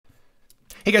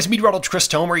Hey guys, Meteorologist Chris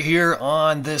Tomer here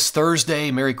on this Thursday.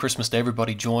 Merry Christmas to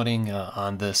everybody joining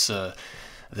on this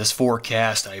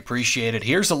forecast. I appreciate it.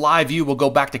 Here's a live view. We'll go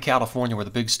back to California where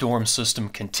the big storm system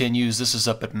continues. This is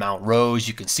up at Mount Rose.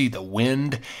 You can see the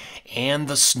wind and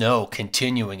the snow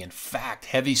continuing. In fact,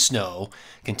 heavy snow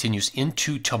continues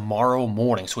into tomorrow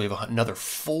morning. So we have another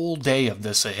full day of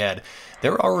this ahead.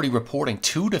 They're already reporting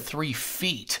 2 to 3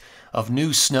 feet of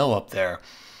new snow up there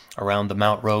around the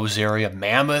Mount Rose area.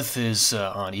 Mammoth is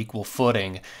on equal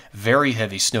footing. Very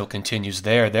heavy snow continues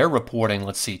there. They're reporting,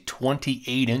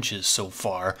 28 inches so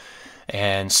far.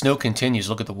 And snow continues.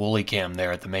 Look at the Woolly Cam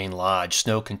there at the main lodge.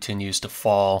 Snow continues to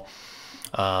fall.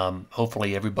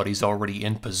 Hopefully everybody's already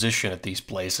in position at these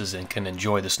places and can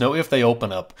enjoy the snow if they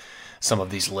open up some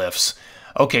of these lifts.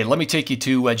 Okay, let me take you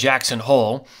to Jackson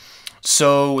Hole.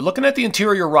 So looking at the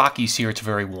interior Rockies here, it's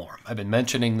very warm. I've been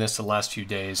mentioning this the last few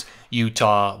days.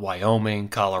 Utah, Wyoming,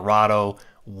 Colorado,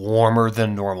 warmer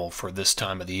than normal for this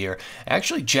time of the year.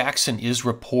 Actually, Jackson is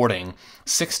reporting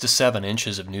 6 to 7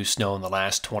 inches of new snow in the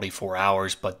last 24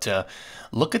 hours. But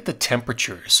look at the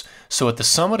temperatures. So at the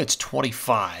summit, it's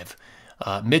 25.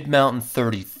 Mid-mountain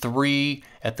 33,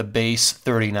 at the base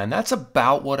 39. That's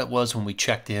about what it was when we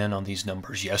checked in on these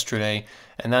numbers yesterday,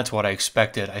 and that's what I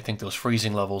expected. I think those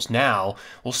freezing levels now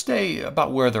will stay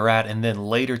about where they're at, and then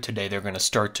later today they're going to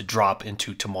start to drop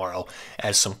into tomorrow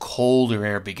as some colder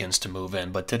air begins to move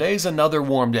in. But today's another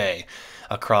warm day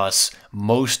across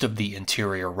most of the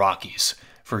interior Rockies,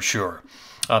 for sure.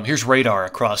 Here's radar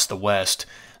across the west.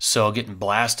 So getting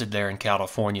blasted there in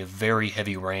California, very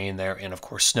heavy rain there, and of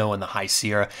course snow in the High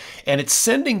Sierra. And it's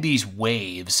sending these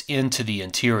waves into the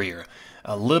interior,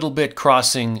 a little bit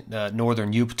crossing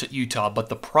northern Utah. But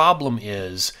the problem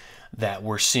is that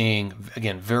we're seeing,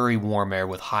 again, very warm air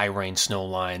with high rain snow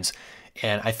lines.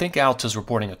 And I think Alta's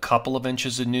reporting a couple of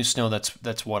inches of new snow.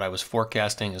 That's what I was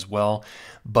forecasting as well.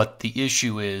 But the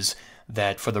issue is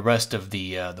that for the rest of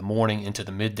the morning into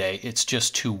the midday, it's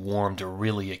just too warm to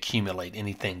really accumulate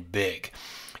anything big.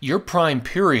 Your prime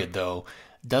period, though,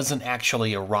 doesn't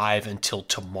actually arrive until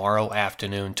tomorrow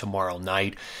afternoon, tomorrow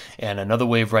night, and another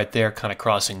wave right there kind of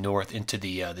crossing north into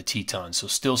the Tetons. So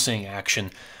still seeing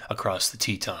action across the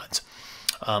Tetons.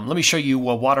 Let me show you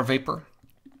water vapor.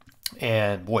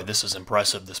 And boy, this is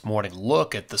impressive this morning.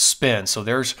 Look at the spin. So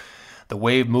there's the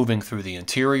wave moving through the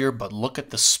interior, but look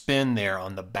at the spin there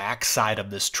on the back side of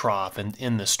this trough, and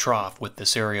in this trough with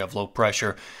this area of low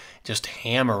pressure just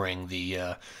hammering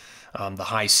the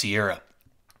High Sierra.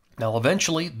 Now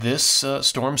eventually this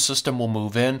storm system will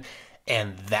move in,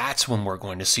 and that's when we're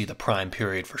going to see the prime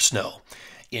period for snow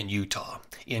in Utah,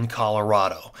 in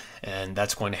Colorado, and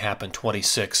that's going to happen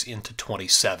 26 into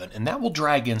 27, and that will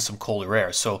drag in some colder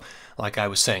air. So like I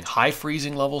was saying, high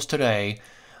freezing levels today,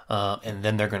 and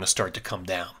then they're going to start to come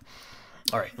down.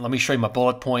 All right, let me show you my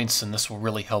bullet points, and this will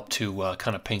really help to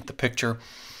kind of paint the picture.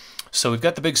 So we've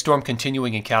got the big storm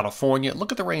continuing in California.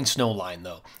 Look at the rain snow line,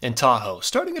 though, in Tahoe.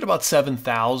 Starting at about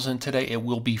 7,000 today, it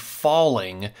will be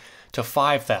falling to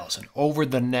 5,000 over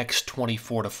the next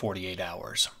 24 to 48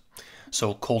 hours.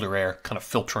 So colder air kind of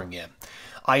filtering in.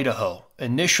 Idaho,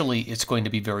 initially it's going to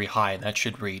be very high, and that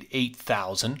should read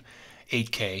 8,000,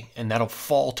 8K, and that'll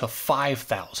fall to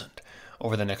 5,000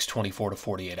 over the next 24 to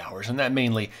 48 hours. And that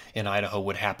mainly in Idaho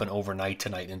would happen overnight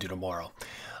tonight into tomorrow.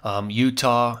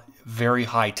 Utah, very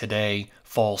high today,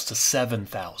 falls to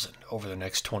 7,000 over the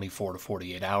next 24 to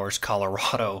 48 hours.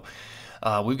 Colorado,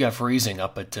 we've got freezing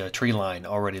up at Treeline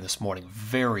already this morning.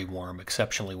 Very warm,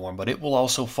 exceptionally warm, but it will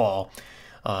also fall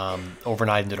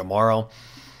overnight into tomorrow.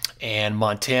 And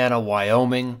Montana,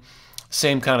 Wyoming,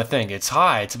 same kind of thing. It's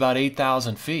high. It's about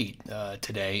 8,000 feet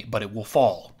today, but it will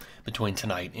fall between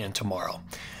tonight and tomorrow.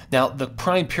 Now, the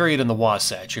prime period in the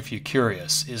Wasatch, if you're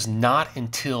curious, is not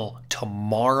until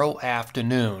tomorrow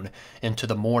afternoon into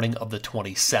the morning of the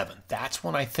 27th. That's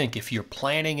when I think if you're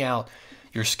planning out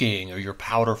your skiing or your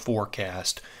powder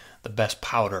forecast, the best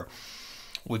powder,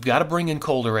 we've got to bring in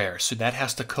colder air. So that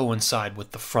has to coincide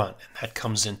with the front, and that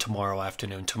comes in tomorrow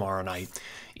afternoon, tomorrow night,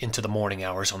 into the morning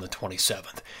hours on the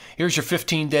 27th. Here's your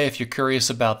 15-day if you're curious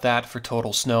about that for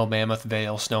total snow: Mammoth,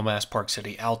 Vail, Snowmass, Park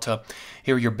City, Alta.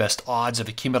 Here are your best odds of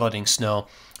accumulating snow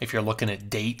if you're looking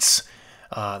at dates.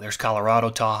 There's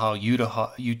Colorado, Tahoe,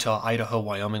 Utah, Idaho,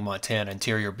 Wyoming, Montana,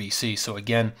 interior BC. So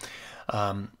again,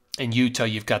 in Utah,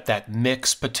 you've got that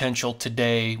mix potential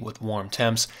today with warm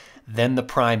temps, then the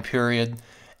prime period,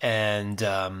 and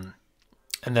then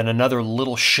another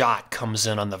little shot comes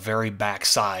in on the very back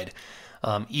side.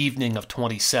 Evening of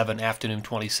 27, afternoon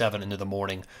 27 into the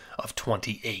morning of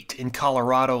 28. In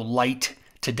Colorado, light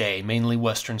today, mainly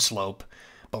western slope,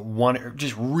 but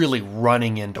just really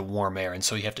running into warm air. And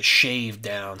so you have to shave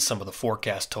down some of the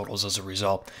forecast totals as a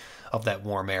result of that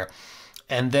warm air.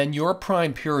 And then your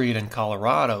prime period in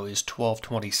Colorado is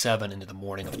 1227 into the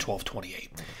morning of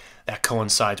 1228. That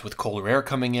coincides with colder air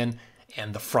coming in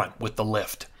and the front with the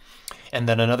lift. And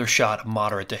then another shot of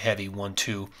moderate to heavy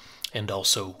 1-2 and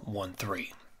also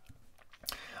 1-3.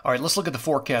 All right, let's look at the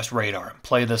forecast radar and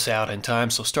play this out in time.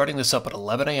 So starting this up at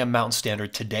 11 a.m. Mountain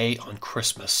Standard today on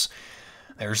Christmas.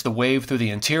 There's the wave through the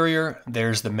interior.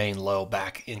 There's the main low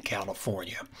back in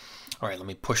California. All right, let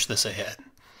me push this ahead.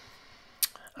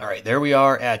 All right, there we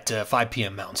are at 5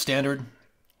 p.m. Mountain Standard.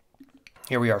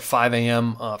 Here we are 5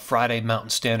 a.m. Friday Mountain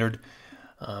Standard.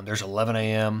 There's 11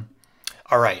 a.m.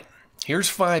 All right, here's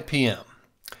 5 p.m.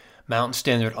 Mountain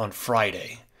Standard on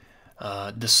Friday,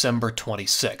 December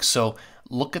 26th. So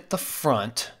look at the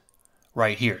front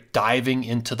right here, diving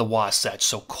into the Wasatch.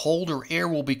 So colder air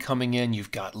will be coming in.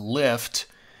 You've got lift.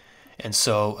 And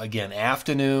so, again,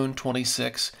 afternoon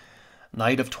 26,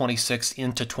 night of 26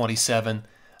 into 27.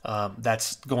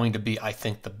 That's going to be, I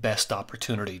think, the best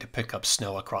opportunity to pick up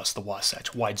snow across the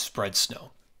Wasatch, widespread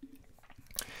snow.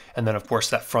 And then, of course,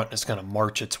 that front is going to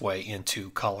march its way into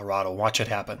Colorado. Watch it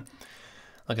happen.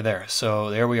 Look at there.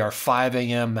 So there we are, 5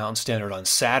 a.m. Mountain Standard on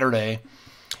Saturday.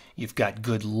 You've got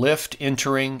good lift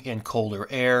entering in colder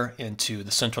air into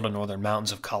the central and northern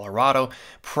mountains of Colorado.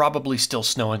 Probably still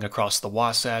snowing across the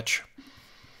Wasatch.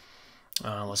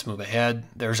 Let's move ahead.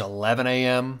 There's 11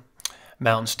 a.m.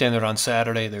 Mountain Standard on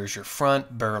Saturday. There's your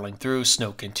front barreling through.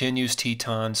 Snow continues,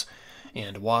 Tetons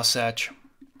and Wasatch.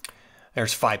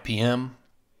 There's 5 p.m.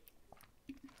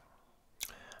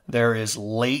 There is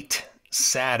late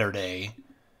Saturday.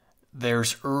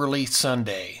 There's early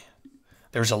Sunday.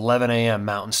 There's 11 a.m.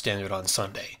 Mountain Standard on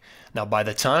Sunday. Now, by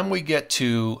the time we get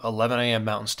to 11 a.m.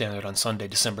 Mountain Standard on Sunday,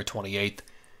 December 28th,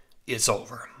 it's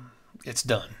over. It's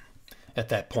done. At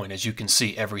that point, as you can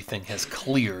see, everything has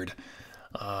cleared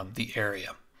the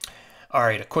area. All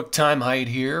right, a quick time height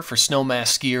here for snowmass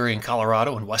ski area in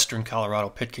Colorado, in western Colorado,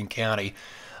 Pitkin County.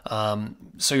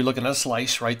 So you're looking at a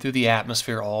slice right through the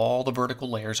atmosphere, all the vertical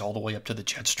layers, all the way up to the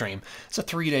jet stream. It's a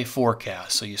 3-day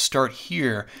forecast. So you start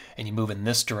here and you move in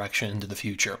this direction into the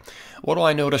future. What do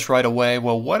I notice right away?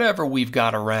 Well, whatever we've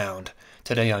got around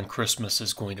today on Christmas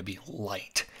is going to be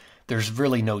light. There's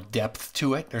really no depth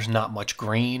to it. There's not much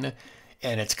green,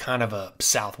 and it's kind of a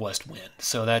southwest wind.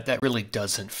 So that really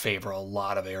doesn't favor a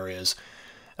lot of areas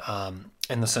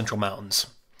in the central mountains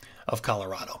of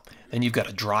Colorado. Then you've got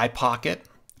a dry pocket.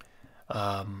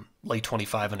 Late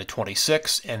 25 into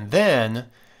 26, and then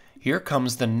here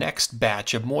comes the next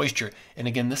batch of moisture. And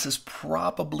again, this is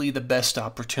probably the best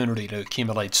opportunity to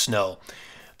accumulate snow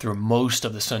through most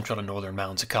of the central and northern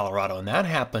mountains of Colorado, and that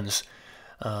happens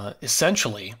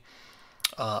essentially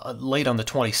late on the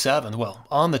 27th, well,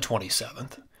 on the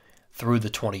 27th through the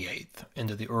 28th,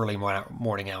 into the early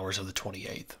morning hours of the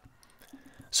 28th.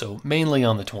 So mainly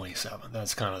on the 27th,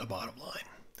 that's kind of the bottom line.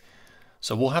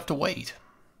 So we'll have to wait.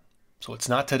 So it's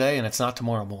not today and it's not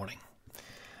tomorrow morning.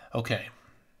 Okay.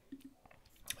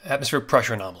 Atmospheric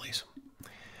pressure anomalies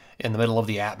in the middle of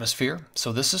the atmosphere.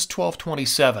 So this is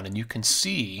 1227, and you can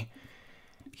see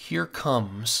here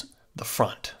comes the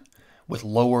front with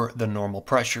lower than normal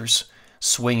pressures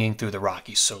swinging through the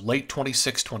Rockies. So late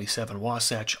 26, 27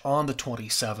 Wasatch, on the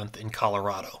 27th in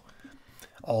Colorado.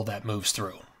 All that moves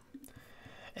through.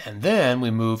 And then we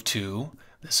move to,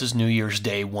 this is New Year's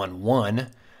Day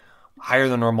 1-1. Higher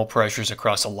than normal pressures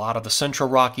across a lot of the central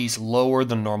Rockies, lower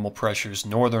than normal pressures,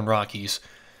 northern Rockies,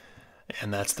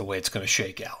 and that's the way it's going to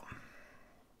shake out.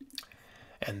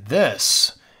 And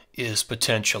this is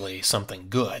potentially something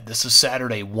good. This is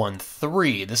Saturday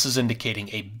 1-3. This is indicating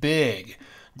a big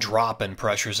drop in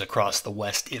pressures across the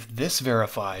west. If this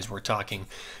verifies, we're talking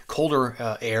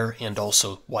colder air and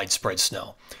also widespread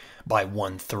snow by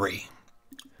 1-3.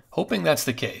 Hoping that's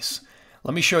the case.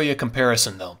 Let me show you a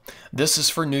comparison, though. This is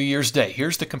for New Year's Day.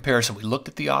 Here's the comparison. We looked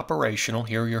at the operational.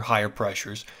 Here are your higher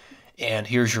pressures. And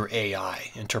here's your AI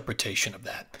interpretation of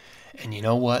that. And you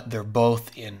know what? They're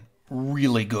both in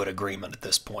really good agreement at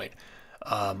this point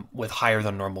with higher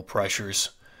than normal pressures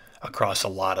across a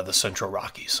lot of the central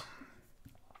Rockies.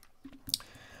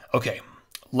 Okay,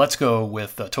 let's go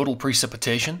with total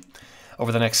precipitation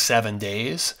over the next 7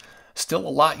 days. Still a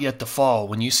lot yet to fall.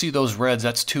 When you see those reds,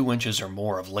 that's 2 inches or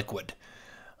more of liquid.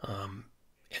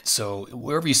 And so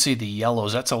wherever you see the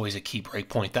yellows, that's always a key break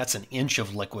point. That's an inch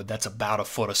of liquid. That's about a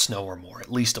foot of snow or more,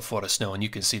 at least a foot of snow. And you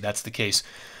can see that's the case.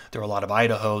 There are a lot of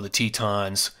Idaho, the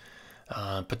Tetons,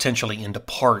 potentially into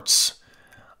parts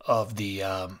of the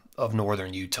of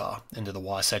northern Utah, into the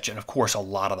Wasatch, and of course a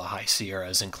lot of the High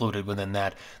Sierras included within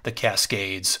that, the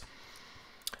Cascades,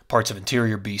 parts of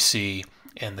interior BC,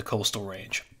 and the coastal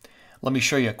range. Let me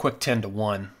show you a quick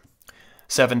 10-to-1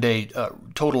 7-day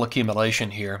total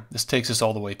accumulation here. This takes us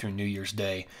all the way through New Year's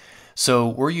Day. So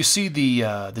where you see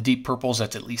the deep purples,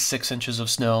 that's at least 6 inches of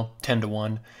snow,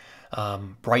 10-to-1.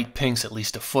 Bright pinks, at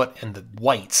least a foot, and the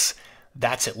whites,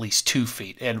 that's at least 2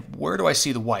 feet. And where do I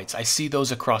see the whites? I see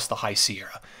those across the High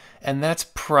Sierra. And that's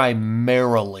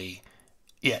primarily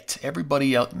it.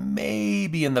 Everybody else,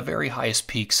 maybe in the very highest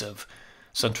peaks of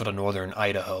central to northern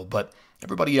Idaho, but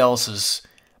everybody else is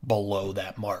below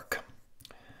that mark.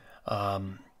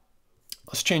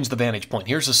 Let's change the vantage point.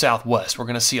 Here's the southwest. We're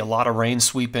going to see a lot of rain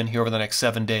sweep in here over the next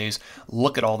 7 days.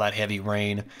 Look at all that heavy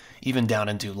rain, even down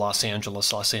into Los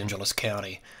Angeles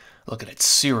County. Look at it,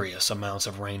 serious amounts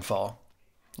of rainfall.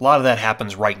 A lot of that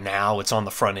happens right now. It's on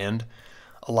the front end.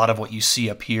 A lot of what you see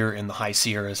up here in the High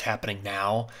Sierra is happening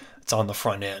now. It's on the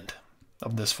front end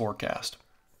of this forecast.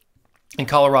 In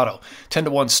Colorado,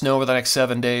 10-to-1 snow over the next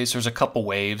 7 days. There's a couple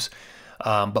waves,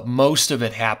 but most of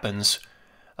it happens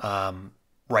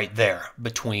right there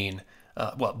between,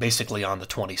 well, basically on the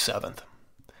 27th.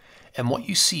 And what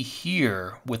you see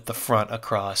here with the front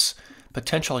across,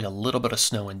 potentially a little bit of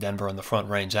snow in Denver on the Front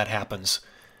Range, that happens,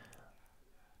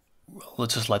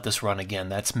 let's just let this run again.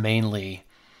 That's mainly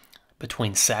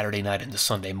between Saturday night into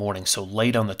Sunday morning, so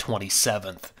late on the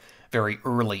 27th, very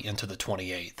early into the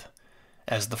 28th,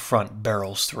 as the front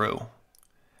barrels through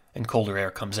and colder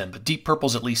air comes in. But deep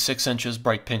purple's at least 6 inches,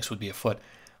 bright pinks would be a foot.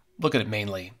 Look at it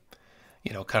mainly,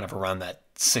 you know, kind of around that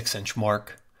 6-inch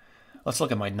mark. Let's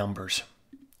look at my numbers.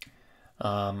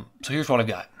 So here's what I've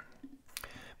got.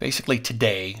 Basically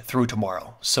today through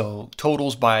tomorrow. So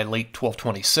totals by late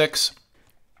 12/26.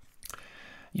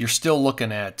 You're still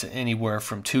looking at anywhere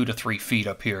from 2 to 3 feet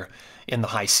up here in the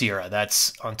High Sierra.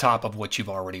 That's on top of what you've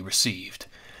already received.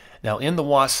 Now in the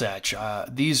Wasatch,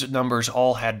 these numbers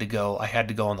all had to go. I had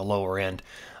to go on the lower end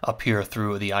up here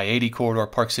through the I-80 corridor,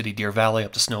 Park City, Deer Valley,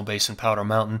 up to Snow Basin, Powder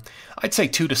Mountain. I'd say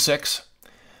 2 to 6,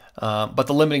 but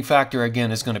the limiting factor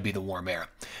again is going to be the warm air.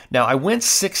 Now I went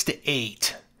 6 to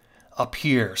 8 up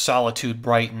here, Solitude,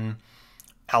 Brighton,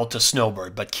 out to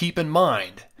Snowbird, but keep in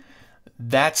mind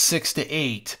that 6 to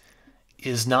 8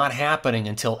 is not happening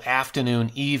until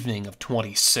afternoon, evening of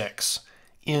 26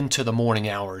 into the morning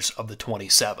hours of the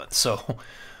 27th. So,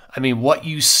 I mean, what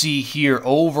you see here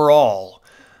overall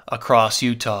across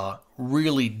Utah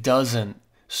really doesn't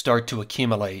start to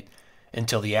accumulate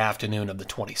until the afternoon of the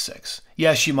 26th.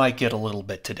 Yes, you might get a little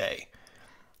bit today,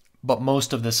 but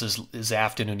most of this is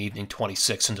afternoon, evening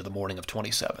 26 into the morning of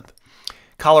 27th.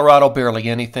 Colorado, barely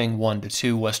anything, 1 to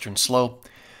 2, Western Slope.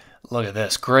 Look at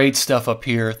this, great stuff up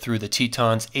here through the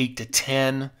Tetons, 8 to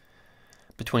 10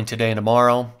 between today and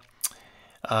tomorrow.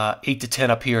 8 to 10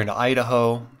 up here into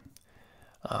Idaho.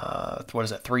 What is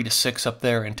that, 3 to 6 up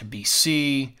there into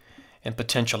BC, and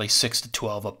potentially 6 to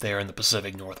 12 up there in the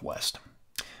Pacific Northwest.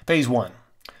 Phase 1.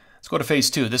 Let's go to Phase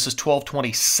 2. This is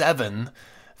 12/27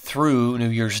 through New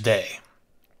Year's Day.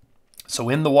 So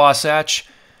in the Wasatch,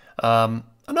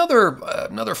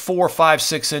 another 4, 5,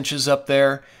 6 inches up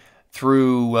there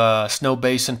through Snow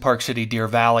Basin, Park City, Deer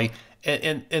Valley.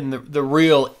 And the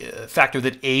real factor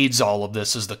that aids all of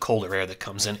this is the colder air that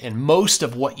comes in. And most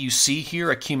of what you see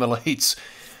here accumulates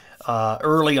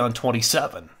early on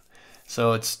 27.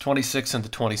 So it's 26 into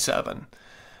 27.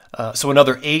 So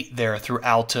another 8 there through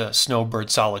Alta, Snowbird,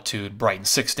 Solitude, Brighton,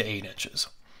 6 to 8 inches,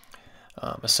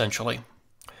 essentially.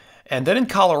 And then in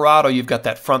Colorado, you've got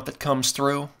that front that comes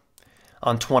through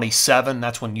on 27.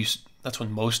 That's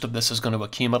when most of this is going to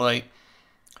accumulate.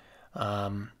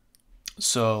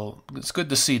 So it's good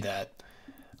to see that.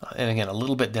 And again, a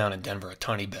little bit down in Denver, a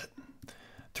tiny bit,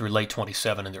 through late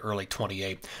 27 into early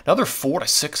 28. Another 4 to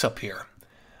 6 up here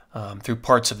through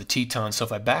parts of the Tetons. So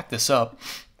if I back this up,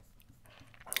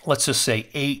 let's just say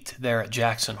 8 there at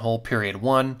Jackson Hole, period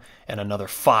 1, and another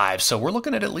 5. So we're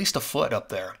looking at least a foot up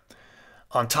there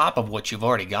on top of what you've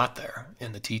already got there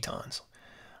in the Tetons.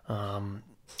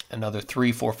 Another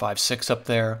 3, 4, 5, 6 up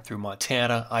there through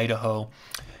Montana, Idaho,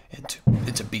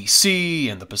 into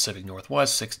BC and the Pacific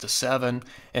Northwest, 6 to 7,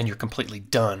 and you're completely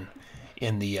done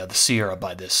in the Sierra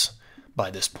by this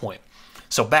point.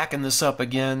 So backing this up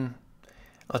again,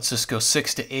 let's just go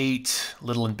 6 to 8,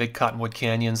 Little and Big Cottonwood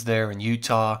Canyons there in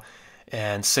Utah,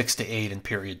 and 6 to 8 in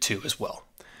period 2 as well.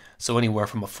 So anywhere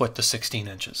from a foot to 16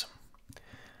 inches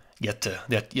yet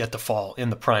to fall in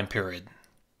the prime period.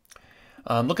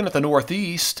 Looking at the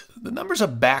Northeast, the numbers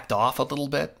have backed off a little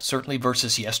bit, certainly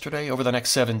versus yesterday. Over the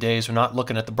next 7 days, we're not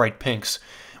looking at the bright pinks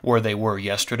where they were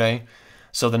yesterday.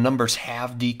 So the numbers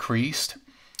have decreased.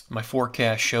 My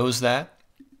forecast shows that.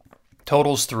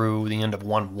 Totals through the end of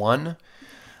 1/1.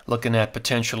 looking at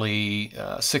potentially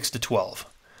 6 to 12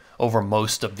 over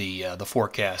most of the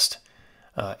forecast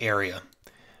area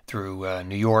through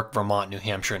New York, Vermont, New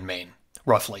Hampshire, and Maine,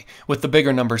 roughly, with the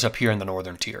bigger numbers up here in the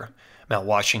northern tier. Mount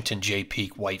Washington, Jay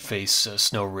Peak, Whiteface,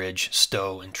 Snow Ridge,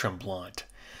 Stowe, and Tremblant.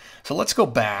 So let's go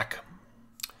back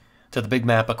to the big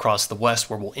map across the west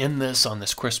where we'll end this on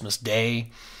this Christmas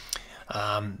Day.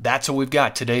 That's what we've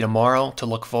got today, tomorrow to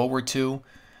look forward to.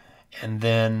 And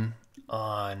then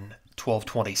on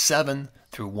 12/27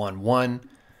 through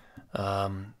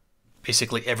 1/1,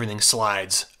 basically everything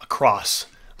slides across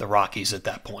the Rockies at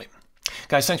that point.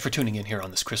 Guys, thanks for tuning in here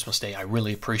on this Christmas Day. I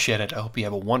really appreciate it. I hope you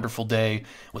have a wonderful day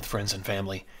with friends and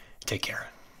family. Take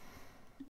care.